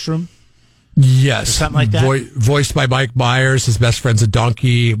in a mushroom. Yes. Or something like that? Voiced by Mike Myers. His best friend's a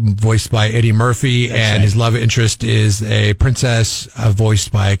donkey, voiced by Eddie Murphy. That's and right. His love interest is a princess,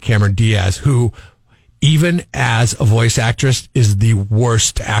 voiced by Cameron Diaz, who, even as a voice actress, is the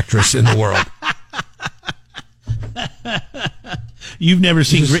worst actress in the world. You've never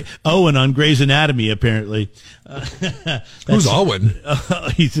seen Owen on Grey's Anatomy, apparently. Who's Owen?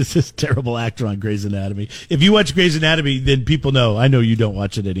 He's just this terrible actor on Grey's Anatomy. If you watch Grey's Anatomy, then people know. I know you don't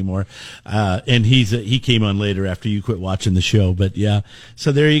watch it anymore. And he came on later after you quit watching the show. But yeah,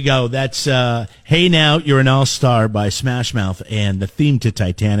 so there you go. That's Hey Now, You're an All-Star by Smash Mouth, and the theme to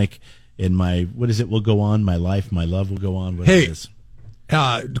Titanic in what is it, will go on? My life, my love will go on. What Hey. it is.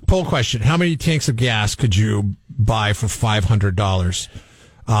 Poll question. How many tanks of gas could you buy for $500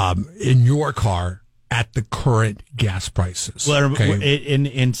 in your car at the current gas prices? Well, Okay.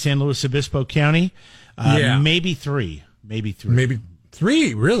 in San Luis Obispo County, maybe three. Maybe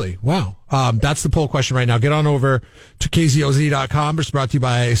three, really? Wow. That's the poll question right now. Get on over to KZOZ.com. It's brought to you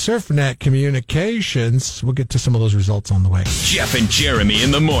by SurfNet Communications. We'll get to some of those results on the way. Jeff and Jeremy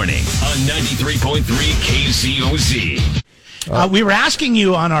in the morning on 93.3 KZOZ. We were asking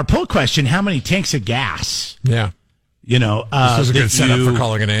you on our poll question, how many tanks of gas? Yeah. This is a good setup for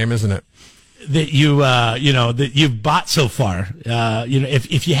calling a name, isn't it? That that you've bought so far.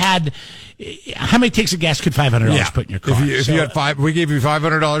 If you had, how many tanks of gas could $500 put in your car? If you had five, we gave you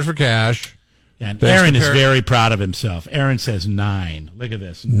 $500 for cash. And Aaron is very proud of himself. Aaron says 9. Look at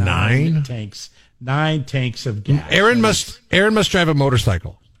this. 9 tanks. 9 tanks of gas. Aaron must drive a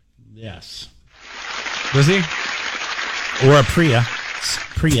motorcycle. Yes. Does he? Or a Prius.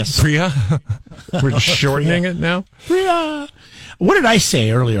 Priya? We're shortening it now? Priya. What did I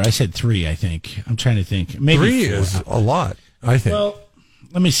say earlier? I said 3, I think. I'm trying to think. Maybe 3 4. is a lot, I think. Well,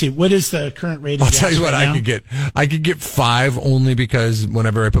 let me see. What is the current rating? I'll tell you what, I could get 5 only because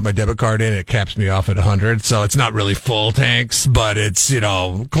whenever I put my debit card in, it caps me off at 100. So it's not really full tanks, but it's,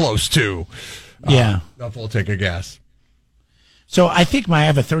 close to a full tank of gas. So I think I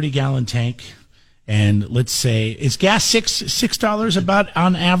have a 30-gallon tank. And let's say, is gas $6 about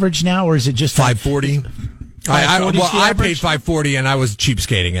on average now, or is it just $5.40? I paid $5.40 and I was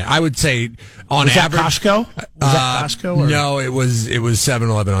cheapskating it. I would say on average. Costco? Was that Costco? Or? No, it was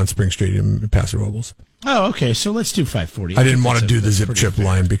 7-Eleven on Spring Street in Paso Robles. Oh, okay. So let's do $5.40. I didn't want to do the zip trip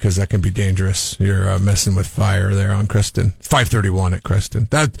line because that can be dangerous. You're messing with fire there on Creston. $5.31 at Creston.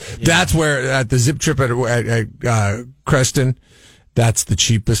 That's where at the zip trip at Creston. That's the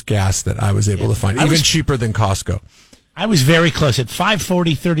cheapest gas that I was able to find, even cheaper than Costco. I was very close. At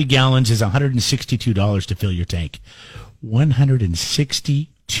 $5.40, 30 gallons is $162 to fill your tank. $162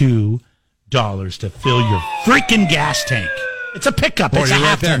 to fill your freaking gas tank. It's a pickup. It's a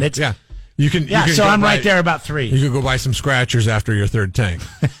half ton. Yeah. You can so I'm right there about 3. You could go buy some scratchers after your third tank.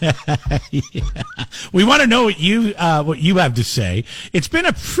 We want to know what you have to say. It's been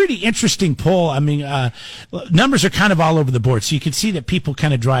a pretty interesting poll. I mean, numbers are kind of all over the board, so you can see that people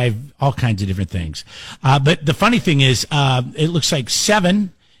kind of drive all kinds of different things. But the funny thing is, it looks like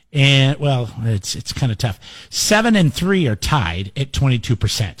 7. And it's kind of tough. 7 and 3 are tied at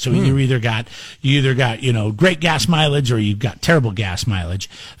 22%. So you either got great gas mileage or you've got terrible gas mileage.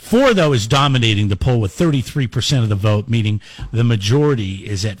 4 though is dominating the poll with 33% of the vote, meaning the majority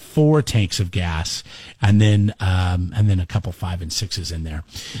is at 4 tanks of gas, and then a couple 5 and 6s in there.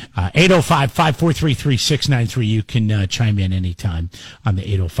 805-543-3693. You can chime in anytime on the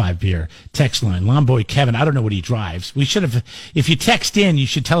 805 beer text line. Lawnboy Kevin, I don't know what he drives. We should have, if you text in, you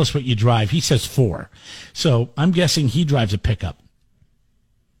should tell us what you drive. He says 4. So I'm guessing he drives a pickup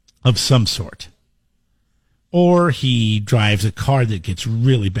of some sort. Or he drives a car that gets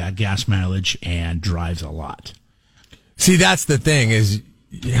really bad gas mileage and drives a lot. See, that's the thing is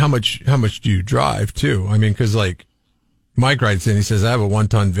how much do you drive too? I mean, cause like Mike writes in, he says, I have a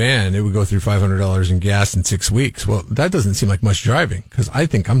 1-ton van. It would go through $500 in gas in 6 weeks. Well, that doesn't seem like much driving because I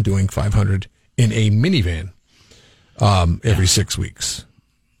think I'm doing 500 in a minivan, every 6 weeks.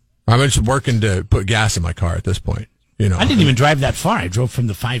 I'm just working to put gas in my car at this point. I didn't even drive that far. I drove from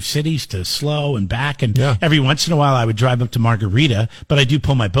the 5 cities to Slow and back, and every once in a while I would drive up to Margarita, but I do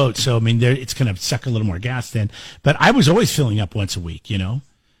pull my boat, so I mean, it's going to suck a little more gas then. But I was always filling up once a week,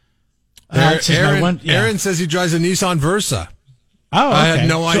 Aaron says he drives a Nissan Versa. Oh, okay. I had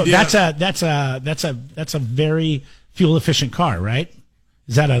no idea. So that's a very fuel efficient car, right?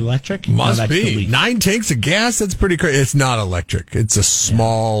 Is that electric? Must that's the be Leaf. 9 tanks of gas. That's pretty crazy. It's not electric. It's a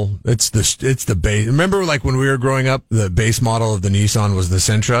small. Yeah. It's the base. Remember, like when we were growing up, the base model of the Nissan was the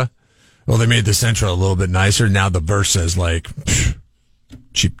Sentra. Well, they made the Sentra a little bit nicer. Now the Versa is like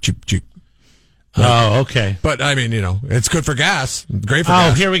cheap. Oh, okay. But I mean, it's good for gas. Great for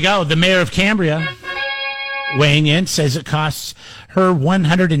gas. Oh, here we go. The mayor of Cambria weighing in says it costs her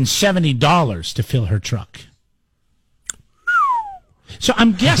 $170 to fill her truck. So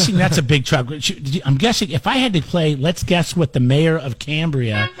I'm guessing that's a big truck. I'm guessing if I had to play, let's guess what the mayor of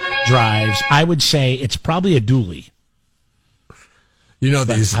Cambria drives, I would say it's probably a dually.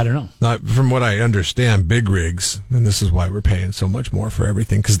 These, I don't know. From what I understand, big rigs, and this is why we're paying so much more for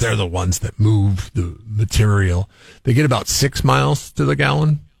everything, because they're the ones that move the material. They get about 6 miles to the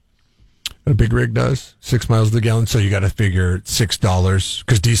gallon. A big rig does 6 miles to the gallon. So you got to figure $6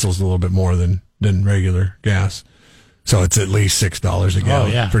 because diesel's a little bit more than regular gas. So it's at least $6 a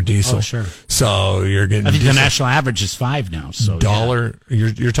gallon for diesel. Oh, sure. So you're getting. I think the national average is $5 now. So $1. Yeah.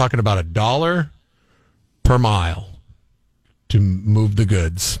 You're talking about $1 per mile to move the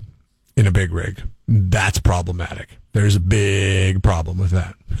goods in a big rig. That's problematic. There's a big problem with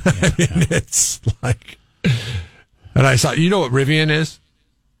that. Yeah, it's like, and I saw. You know what Rivian is?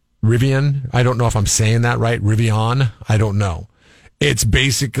 Rivian. I don't know if I'm saying that right. Rivian. I don't know. It's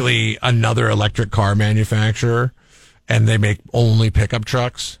basically another electric car manufacturer. And they make only pickup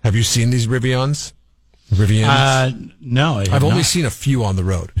trucks. Have you seen these Rivians? No, I've only seen a few on the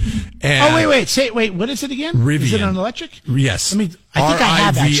road. And wait. What is it again? Rivian. Is it an electric? Yes. I think I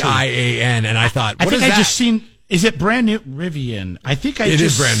have actually. Rivian, and I thought, I think I just seen. Is it brand new? Rivian. I think it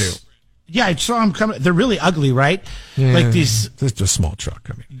is brand new. Yeah, I saw them coming. They're really ugly, right? Yeah, like these. It's a small truck.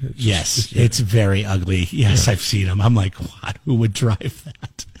 I mean, it's very ugly. Yes, I've seen them. I'm like, what? Who would drive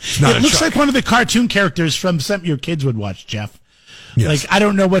that? It looks like one of the cartoon characters from something your kids would watch, Jeff. Yes. Like, I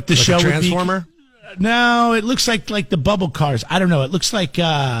don't know what the show would be. Transformer? No, it looks like the bubble cars. I don't know. It looks like,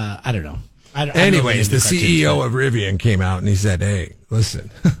 I don't know. Anyways, the CEO of Rivian came out and he said, hey,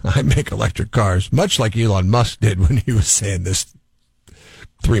 listen, I make electric cars, much like Elon Musk did when he was saying this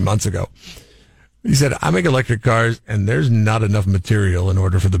 3 months ago. He said, I make electric cars, and there's not enough material in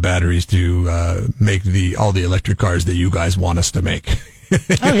order for the batteries to make all the electric cars that you guys want us to make.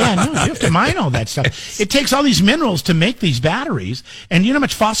 Oh, yeah, no, you have to mine all that stuff. It takes all these minerals to make these batteries, and you know how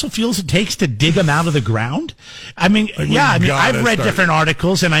much fossil fuels it takes to dig them out of the ground? I mean, I've read different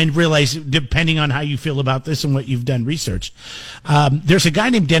articles, and I realize, depending on how you feel about this and what you've done research, there's a guy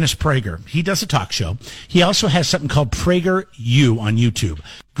named Dennis Prager. He does a talk show. He also has something called Prager U on YouTube.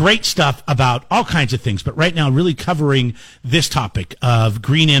 Great stuff about all kinds of things, but right now really covering this topic of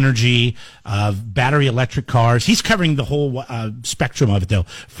green energy, of battery electric cars. He's covering the whole spectrum of it, though,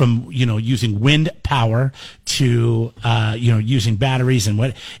 from using wind power to using batteries and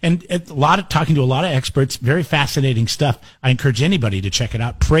talking to a lot of experts. Very fascinating stuff. I encourage anybody to check it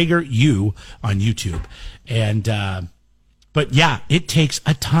out. Prager U on YouTube, but yeah, it takes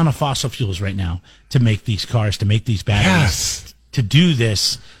a ton of fossil fuels right now to make these cars, to make these batteries. Yes. To do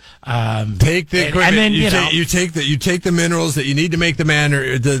this, take the equipment. And then you take the minerals that you need to make the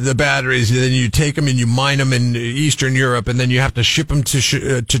batteries. And then you take them and you mine them in Eastern Europe, and then you have to ship them to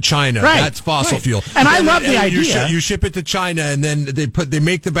China. Right, that's fossil fuel. And I love the idea. You ship it to China, and then they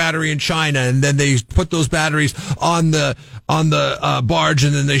make the battery in China, and then they put those batteries on the barge,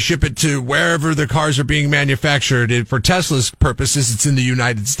 and then they ship it to wherever the cars are being manufactured. For Tesla's purposes, it's in the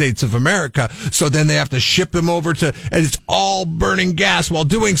United States of America. So then they have to ship them over and it's all burning gas while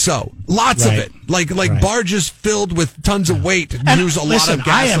doing so. Lots of it. Like barges filled with tons of weight use a lot of gasoline.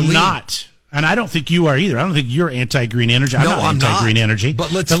 I am not. And I don't think you are either. I don't think you're anti-green energy. I'm not anti-green energy.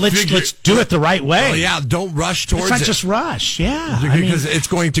 But let's do it the right way. Oh, yeah, don't rush towards it. It's not just rush. Yeah. Because it's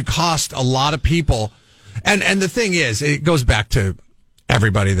going to cost a lot of people. And the thing is, it goes back to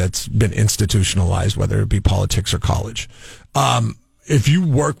everybody that's been institutionalized, whether it be politics or college. If you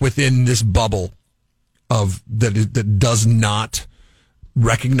work within this bubble that does not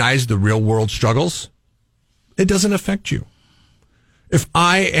recognize the real world struggles, it doesn't affect you. If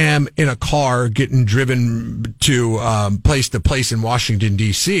I am in a car getting driven to place in Washington,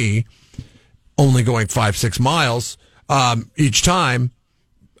 D.C., only going 5-6 miles each time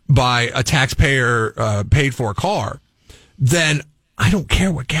by a taxpayer paid for car, then I don't care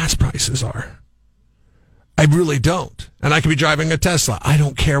what gas prices are. I really don't. And I could be driving a Tesla. I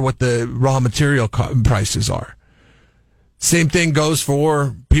don't care what the raw material prices are. Same thing goes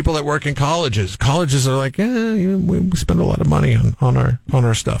for people that work in colleges. Colleges are like, we spend a lot of money on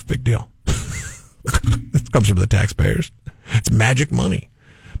our stuff. Big deal. It comes from the taxpayers. It's magic money.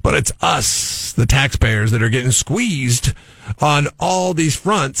 But it's us, the taxpayers, that are getting squeezed on all these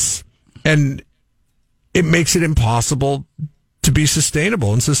fronts, and it makes it impossible to be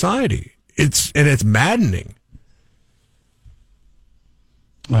sustainable in society. It's maddening.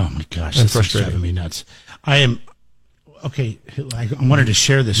 Oh my gosh, That's this is driving me nuts. I am okay. I wanted to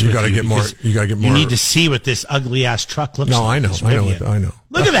share this. You got to get more. You got to get more. You need to see what this ugly ass truck looks like. No, I know.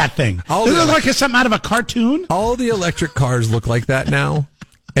 Look at that thing. Does it look like it's something out of a cartoon? All the electric cars look like that now.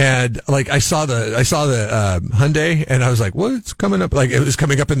 And like I saw the Hyundai, and I was like, "What's coming up?" Like it was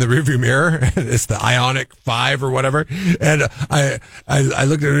coming up in the rearview mirror. And it's the Ioniq 5 or whatever. And I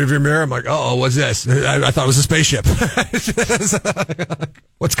looked at the rearview mirror. I'm like, "Oh, what's this?" I thought it was a spaceship.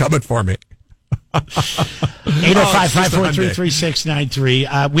 What's coming for me?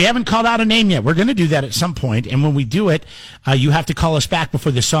 805-543-3693. We haven't called out a name yet. We're going to do that at some point, and when we do it, you have to call us back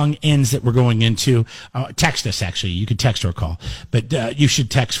before the song ends that we're going into. Text us, actually. You can text or call, but you should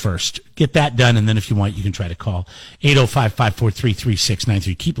text first. Get that done, and then if you want, you can try to call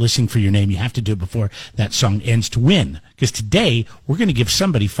 805-543-3693. Keep listening for your name. You have to do it before that song ends to win, because today we're going to give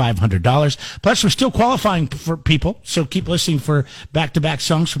somebody $500. Plus, we're still qualifying for people, so keep listening for back-to-back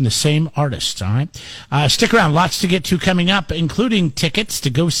songs from the same artists, all right? Stick around. Lots to get to coming up, including tickets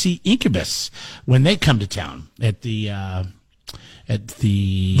to go see Incubus when they come to town at the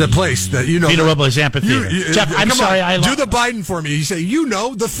place that you know, Vita Robles Amphitheater. Jeff, I'm sorry. Do the Biden for me. You say, you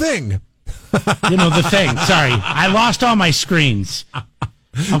know the thing. You know the thing. Sorry, I lost all my screens.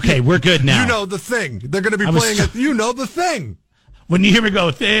 Okay, we're good now. You know the thing. They're going to be playing it. You know the thing. When you hear me go,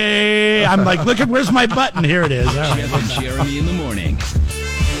 I'm like, look at where's my button? Here it is. All right. Jeff and Jeremy in the morning.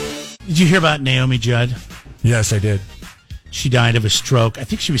 Did you hear about Naomi Judd? Yes, I did. She died of a stroke. I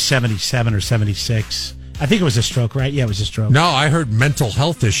think she was 77 or 76. I think it was a stroke, right? Yeah, it was a stroke. No, I heard mental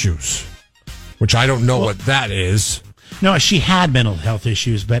health issues, which I don't know what that is. No, she had mental health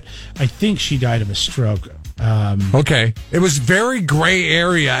issues, but I think she died of a stroke. Okay. It was very gray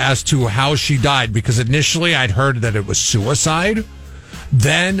area as to how she died, because initially I'd heard that it was suicide.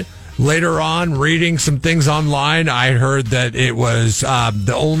 Then later on, reading some things online, I heard that it was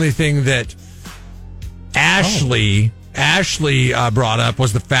the only thing that Ashley brought up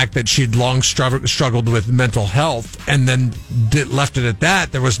was the fact that she'd long struggled with mental health, and then left it at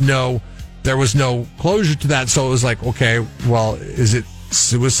that. There was no closure to that, so it was like, okay, well, is it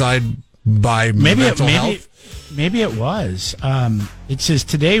suicide by mental health? Maybe it was. It says,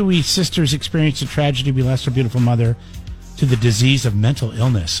 today we sisters experienced a tragedy. We lost our beautiful mother to the disease of mental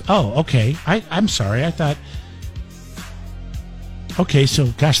illness. Oh, okay. I'm sorry. I thought... Okay, so,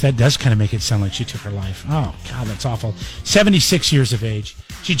 gosh, that does kind of make it sound like she took her life. Oh, God, that's awful. 76 years of age.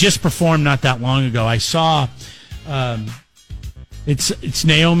 She just performed not that long ago. I saw... It's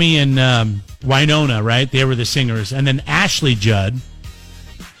Naomi and Wynonna, right? They were the singers. And then Ashley Judd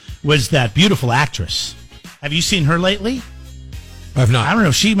was that beautiful actress. Have you seen her lately? I've not. I don't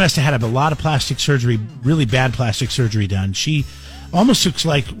know. She must have had a lot of plastic surgery, really bad plastic surgery done. She almost looks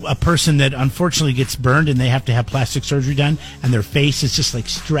like a person that unfortunately gets burned and they have to have plastic surgery done, and their face is just like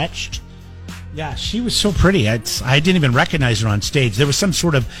stretched. Yeah, she was so pretty. I didn't even recognize her on stage. There was some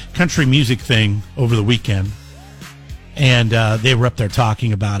sort of country music thing over the weekend, and they were up there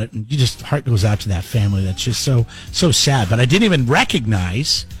talking about it, and heart goes out to that family. That's just so sad. But I didn't even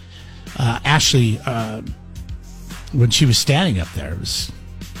recognize Ashley when she was standing up there. It was...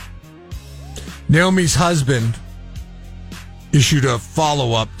 Naomi's husband issued a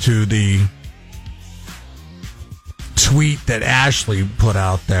follow-up to the tweet that Ashley put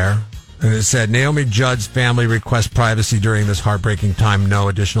out there. And it said, Naomi Judd's family requests privacy during this heartbreaking time. No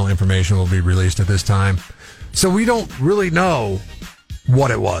additional information will be released at this time. So we don't really know what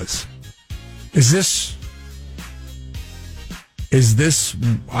it was. Is this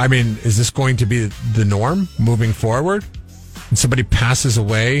going to be the norm moving forward? When somebody passes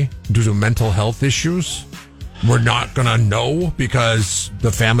away due to mental health issues, we're not going to know because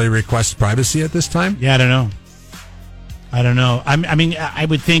the family requests privacy at this time? Yeah, I don't know. I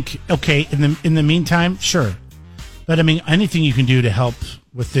would think, okay, in the meantime, sure. But I mean, anything you can do to help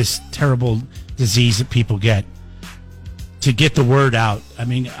with this terrible disease that people get, to get the word out. I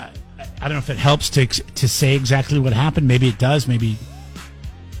mean, I don't know if it helps to say exactly what happened. Maybe it does. Maybe.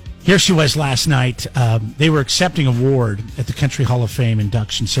 Here she was last night. They were accepting an award at the Country Hall of Fame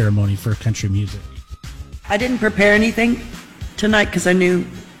induction ceremony for country music. I didn't prepare anything tonight because I knew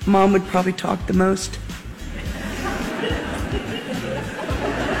Mom would probably talk the most.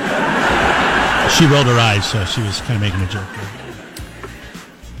 She rolled her eyes, so she was kind of making a joke there.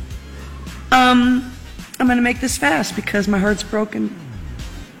 I'm going to make this fast because my heart's broken.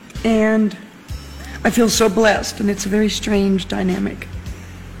 And I feel so blessed, and it's a very strange dynamic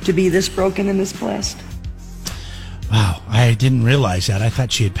to be this broken and this blessed. Wow, I didn't realize that. I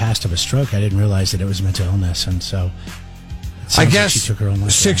thought she had passed of a stroke. I didn't realize that it was mental illness, and so I guess like she took her own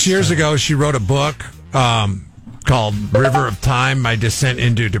life. 6 years ago she wrote a book called River of Time: My Descent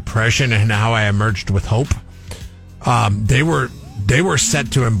into Depression and How I Emerged with Hope. They were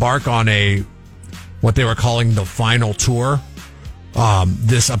set to embark on what they were calling the final tour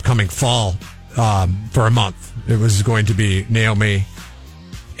this upcoming fall for a month. It was going to be Naomi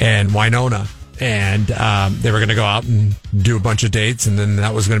and Winona, and they were going to go out and do a bunch of dates, and then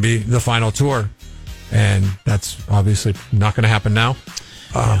that was going to be the final tour. And that's obviously not going to happen now.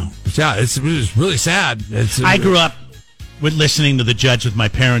 It was really sad. I grew up with listening to The Judge with my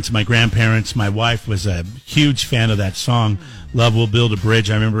parents and my grandparents. My wife was a huge fan of that song, Love Will Build a Bridge.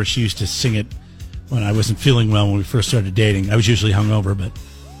 I remember she used to sing it when I wasn't feeling well when we first started dating. I was usually hungover, but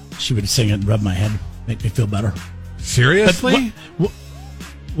she would sing it and rub my head, make me feel better. Seriously?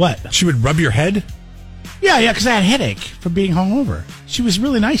 What? She would rub your head? Yeah, because I had a headache from being hungover. She was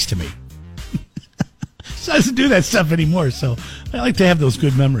really nice to me. She doesn't do that stuff anymore, so I like to have those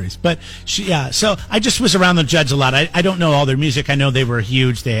good memories. But so I just was around the Judge a lot. I don't know all their music. I know they were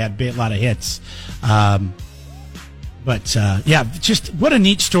huge. They had a lot of hits. Just what a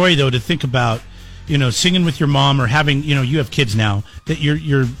neat story, though, to think about, singing with your mom or having, you have kids now, that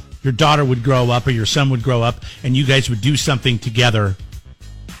your daughter would grow up or your son would grow up and you guys would do something together,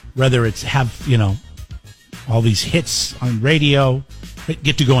 whether it's have, all these hits on radio,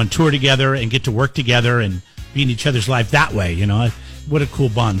 get to go on tour together and get to work together and be in each other's life that way. What a cool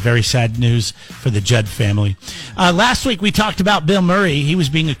bond. Very sad news for the Judd family. Last week we talked about Bill Murray. He was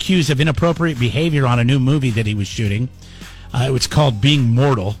being accused of inappropriate behavior on a new movie that he was shooting. It was called Being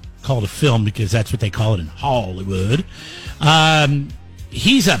Mortal, called a film because that's what they call it in Hollywood.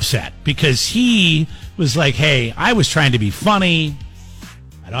 He's upset because he was like, hey, I was trying to be funny.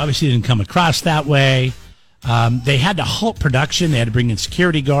 It obviously didn't come across that way. They had to halt production. They had to bring in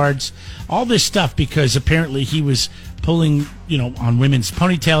security guards, all this stuff because apparently he was pulling, on women's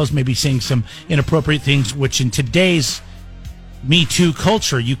ponytails, maybe saying some inappropriate things, which in today's Me Too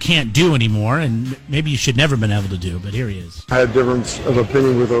culture you can't do anymore, and maybe you should never been able to do, but here he is. I had a difference of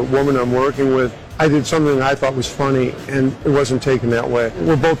opinion with a woman I'm working with. I did something I thought was funny, and it wasn't taken that way.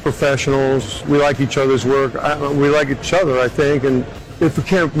 We're both professionals. We like each other's work. We like each other, I think, and if we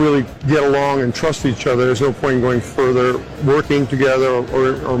can't really get along and trust each other, there's no point in going further, working together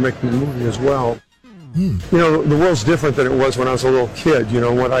or making a movie as well. The world's different than it was when I was a little kid.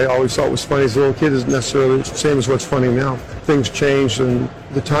 What I always thought was funny as a little kid isn't necessarily the same as what's funny now. Things change and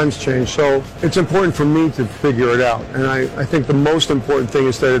the times change. So it's important for me to figure it out. And I think the most important thing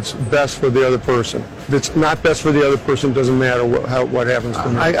is that it's best for the other person. If it's not best for the other person, it doesn't matter what happens to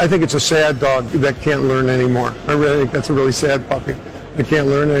me. I think it's a sad dog that can't learn anymore. I really think that's a really sad puppy. I can't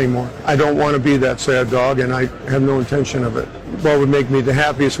learn anymore. I don't want to be that sad dog, and I have no intention of it. What would make me the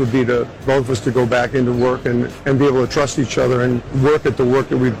happiest would be to both of us to go back into work and be able to trust each other and work at the work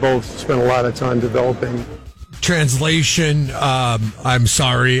that we've both spent a lot of time developing. Translation, I'm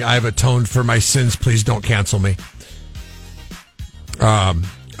sorry, I've atoned for my sins, please don't cancel me.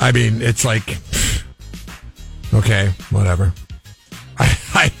 It's like, okay, whatever.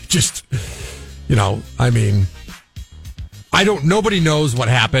 Nobody knows what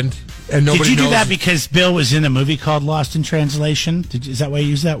happened. And nobody Did you do knows. that because Bill was in a movie called Lost in Translation? Is that why you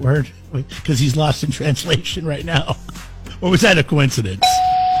use that word? Because he's lost in translation right now? Or was that a coincidence?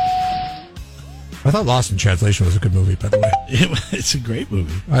 I thought Lost in Translation was a good movie, by the way. It's a great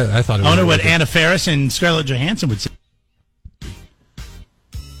movie. I thought it was. I wonder what good. Anna Faris and Scarlett Johansson would say.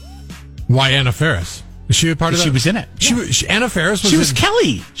 Why Anna Faris? Was she a part of that? She was in it. Anna Faris was. She was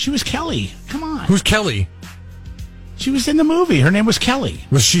Kelly. She was Kelly. Come on. Who's Kelly? She was in the movie. Her name was Kelly.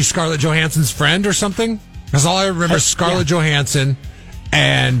 Was she Scarlett Johansson's friend or something? Because all I remember is Scarlett Johansson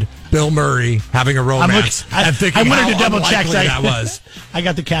and Bill Murray having a romance. I wanted to double check that was. I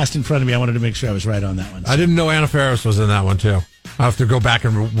got the cast in front of me. I wanted to make sure I was right on that one. So. I didn't know Anna Faris was in that one too. I have to go back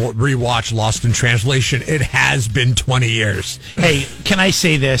and rewatch Lost in Translation. It has been 20 years. Hey, can I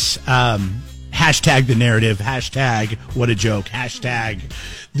say this? Hashtag the narrative. Hashtag what a joke. Hashtag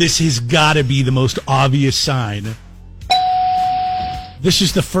this has got to be the most obvious sign. This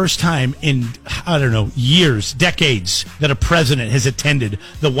is the first time in, years, decades, that a president has attended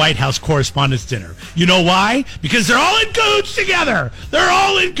the White House Correspondents' Dinner. You know why? Because they're all in cahoots together. They're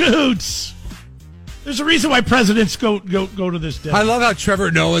all in cahoots. There's a reason why presidents go to this dinner. I love how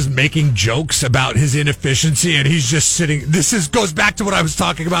Trevor Noah's making jokes about his inefficiency, and he's just sitting. Goes back to what I was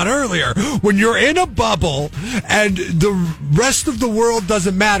talking about earlier. When you're in a bubble and the rest of the world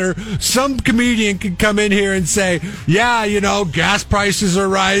doesn't matter, some comedian can come in here and say, "Yeah, gas prices are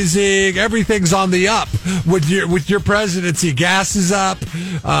rising. Everything's on the up with your presidency. Gas is up,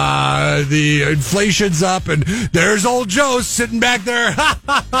 the inflation's up, and there's old Joe sitting back there.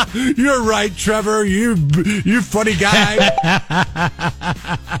 You're right, Trevor. You funny guy."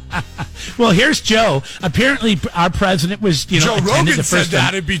 Well, here's Joe. Apparently, our president was, Joe Rogan said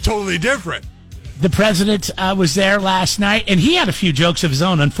that it'd be totally different. The president was there last night, and he had a few jokes of his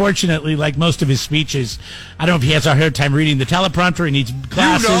own. Unfortunately, like most of his speeches, I don't know if he has a hard time reading the teleprompter. He needs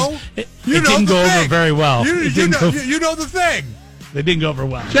glasses. It didn't go over very well. You know the thing. They didn't go over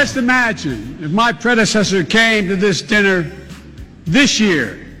well. Just imagine if my predecessor came to this dinner this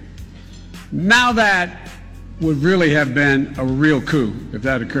year. Now that would really have been a real coup if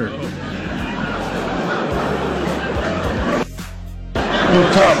that occurred. A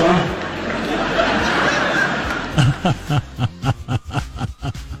little tough, huh?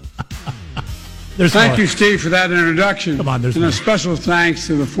 Thank you, Steve, for that introduction. Come on, there's and a special thanks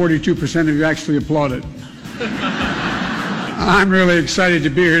to the 42% of you who actually applauded. I'm really excited to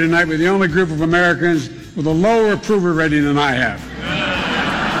be here tonight with the only group of Americans with a lower approval rating than I have.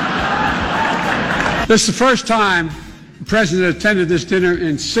 This is the first time the president attended this dinner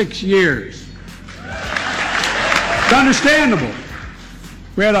in 6 years. It's understandable.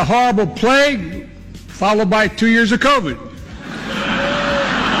 We had a horrible plague, followed by 2 years of COVID.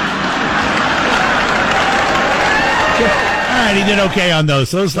 All right, he did okay on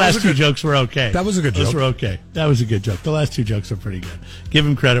those. Those last two jokes were okay. That was a good joke. Those were okay. That was a good joke. The last two jokes are pretty good. Give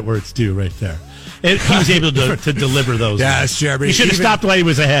him credit where it's due right there. He was able to deliver those. Yes, Jeremy. He should have stopped while he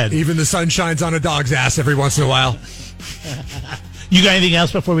was ahead. Even the sun shines on a dog's ass every once in a while. You got anything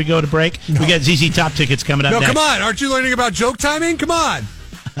else before we go to break? No. We got ZZ Top tickets coming up next. No, come on. Aren't you learning about joke timing? Come on.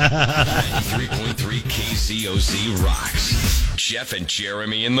 93.3 KCOZ rocks. Jeff and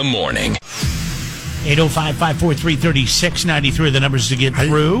Jeremy in the morning. 805-543-3693 the numbers to get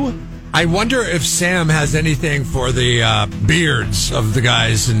through. I wonder if Sam has anything for the beards of the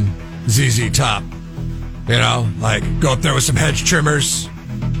guys in ZZ Top. Like go up there with some hedge trimmers.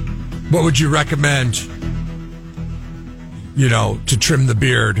 What would you recommend, to trim the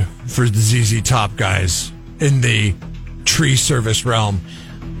beard for the ZZ Top guys in the tree service realm?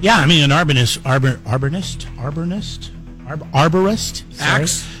 Yeah, I mean, an arborist,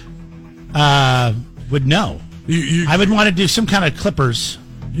 Axe? Would know. I would want to do some kind of clippers.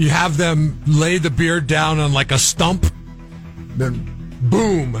 You have them lay the beard down on like a stump, then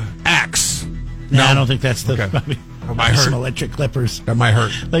boom, axe. No, I don't think that's the. Okay. I mean, that might hurt. Some electric clippers. That might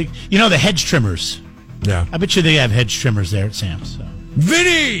hurt. Like the hedge trimmers. Yeah, I bet you they have hedge trimmers there at Sam's. So.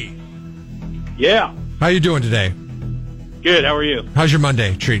 Vinny. Yeah. How you doing today? Good. How are you? How's your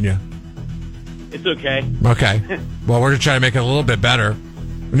Monday treating you? It's okay. Okay. Well, we're gonna try to make it a little bit better.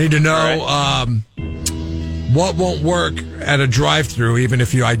 We need to know what won't work at a drive-thru, even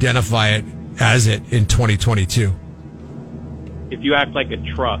if you identify it as it in 2022. If you act like a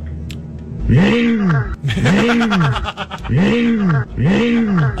truck.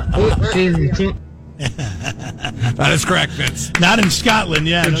 That is correct, Vince. Not in Scotland,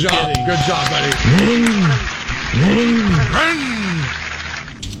 yeah. Good job. Kidding. Good job, buddy.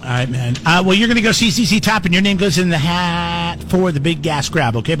 All right, man. Well, you're going to go see ZZ Top, and your name goes in the hat for the big gas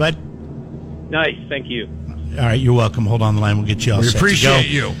grab, okay, bud? Nice, thank you. All right, you're welcome. Hold on the line. We'll get you all set to go. We appreciate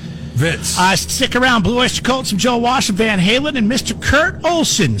you, Vince. Stick around. Blue Oyster Cult, some Joe Washington, Van Halen, and Mr. Kurt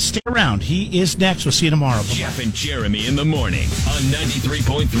Olson. Stick around. He is next. We'll see you tomorrow. Bye-bye. Jeff and Jeremy in the morning on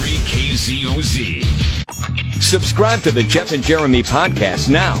 93.3 KZOZ. Subscribe to the Jeff and Jeremy podcast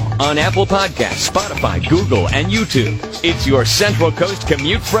now on Apple Podcasts, Spotify, Google, and YouTube. It's your Central Coast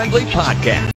commute-friendly podcast.